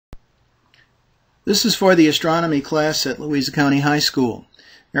This is for the astronomy class at Louisa County High School.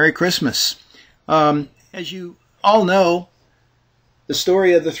 Merry Christmas. As you all know, the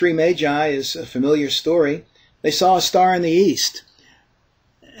story of the three magi is a familiar story. They saw a star in the east.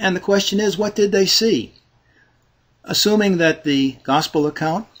 And the question is, what did they see? Assuming that the gospel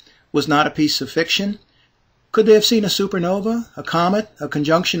account was not a piece of fiction, could they have seen a supernova, a comet, a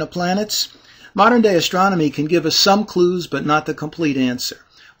conjunction of planets? Modern day astronomy can give us some clues, but not the complete answer.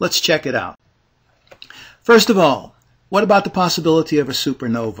 Let's check it out. First of all, what about the possibility of a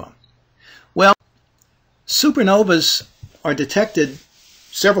supernova? Well, supernovas are detected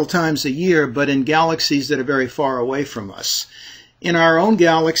several times a year, but in galaxies that are very far away from us. In our own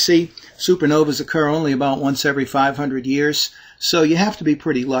galaxy, supernovas occur only about once every 500 years, so you have to be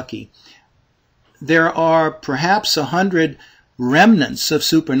pretty lucky. There are perhaps 100 remnants of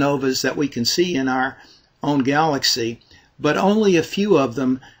supernovas that we can see in our own galaxy, but only a few of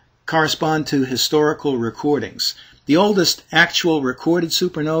them correspond to historical recordings. The oldest actual recorded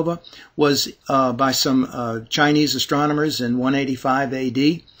supernova was by some Chinese astronomers in 185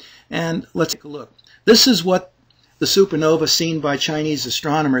 AD. And let's take a look. This is what the supernova seen by Chinese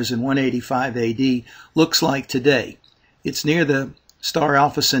astronomers in 185 AD looks like today. It's near the star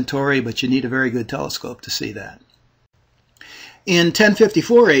Alpha Centauri, but you need a very good telescope to see that. In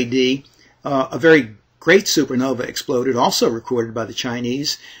 1054 AD, a very great supernova exploded, also recorded by the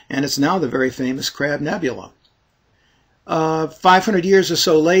Chinese, and it's now the very famous Crab Nebula. 500 years or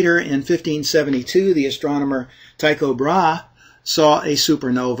so later, in 1572, the astronomer Tycho Brahe saw a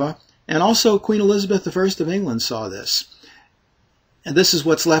supernova, and also Queen Elizabeth I of England saw this. And this is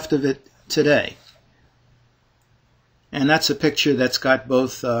what's left of it today. And that's a picture that's got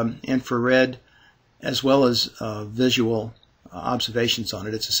both infrared as well as visual observations on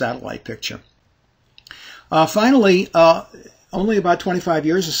it. It's a satellite picture. Finally, only about 25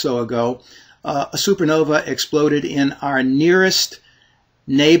 years or so ago, a supernova exploded in our nearest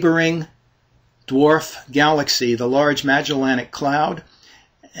neighboring dwarf galaxy, the Large Magellanic Cloud.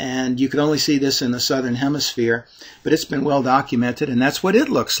 And you can only see this in the southern hemisphere, but it's been well documented, and that's what it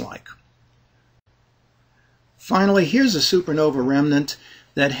looks like. Finally, here's a supernova remnant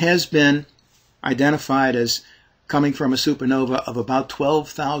that has been identified as coming from a supernova of about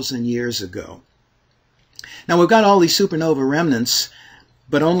 12,000 years ago. Now, we've got all these supernova remnants,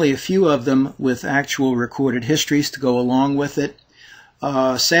 but only a few of them with actual recorded histories to go along with it.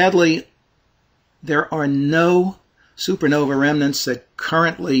 Sadly, there are no supernova remnants that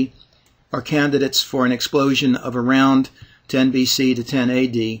currently are candidates for an explosion of around 10 BC to 10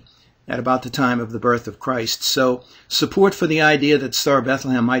 AD at about the time of the birth of Christ. So support for the idea that Star of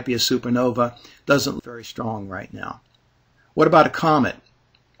Bethlehem might be a supernova doesn't look very strong right now. What about a comet?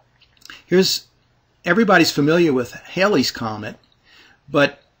 Everybody's familiar with Halley's Comet,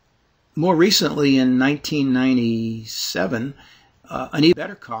 but more recently in 1997, an even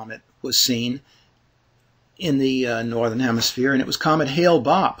better comet was seen in the northern hemisphere, and it was Comet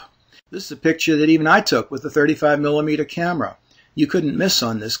Hale-Bopp. This is a picture that even I took with a 35mm camera. You couldn't miss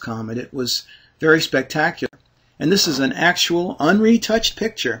on this comet. It was very spectacular. And this is an actual unretouched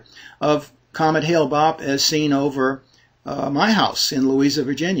picture of Comet Hale-Bopp as seen over my house in Louisa,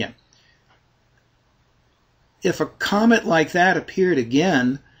 Virginia. If a comet like that appeared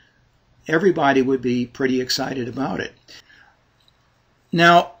again, everybody would be pretty excited about it.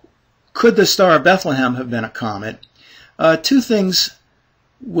 Now, could the Star of Bethlehem have been a comet? Two things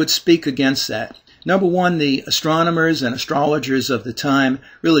would speak against that. Number one, the astronomers and astrologers of the time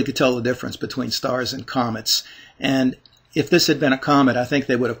really could tell the difference between stars and comets. And if this had been a comet, I think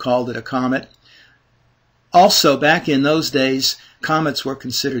they would have called it a comet. Also, back in those days, comets were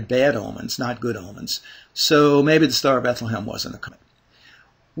considered bad omens, not good omens. So maybe the Star of Bethlehem wasn't a comet.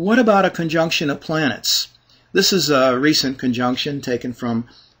 What about a conjunction of planets? This is a recent conjunction taken from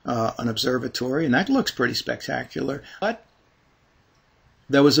an observatory, and that looks pretty spectacular. But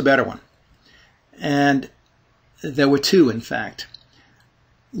there was a better one. And there were two, in fact.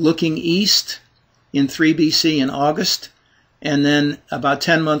 Looking east in 3 BC in August, and then about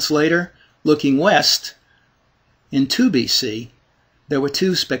 10 months later, looking west in 2 BC, there were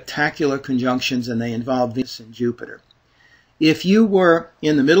two spectacular conjunctions, and they involved Venus and Jupiter. If you were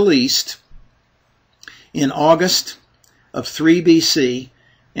in the Middle East in August of 3 BC,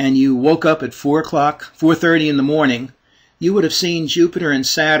 and you woke up at 4:30 in the morning, you would have seen Jupiter and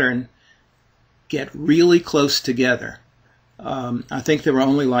Saturn get really close together. I think they were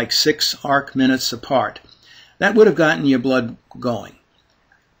only like 6 arc minutes apart. That would have gotten your blood going.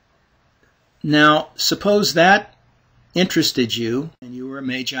 Now, suppose that interested you, and you were a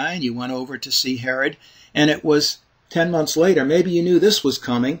magi, and you went over to see Herod, and it was 10 months later. Maybe you knew this was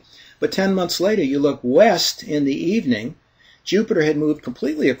coming, But 10 months later, you look west in the evening, Jupiter had moved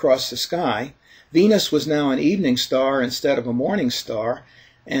completely across the sky. Venus was now an evening star instead of a morning star.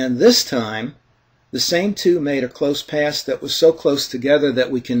 And this time, the same two made a close pass that was so close together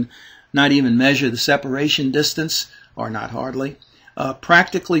that we can not even measure the separation distance, or not hardly.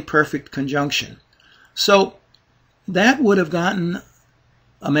 Practically perfect conjunction. So that would have gotten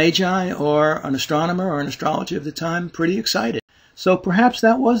a magi or an astronomer or an astrologer of the time pretty excited. So perhaps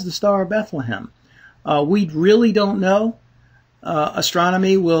that was the Star of Bethlehem. We really don't know.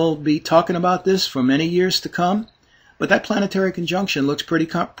 Astronomy will be talking about this for many years to come, but that planetary conjunction looks pretty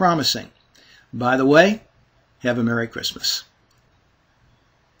promising. By the way, have a Merry Christmas.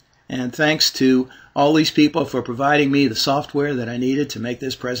 And thanks to all these people for providing me the software that I needed to make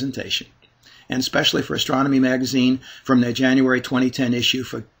this presentation, and especially for Astronomy Magazine from their January 2010 issue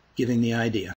for giving the idea.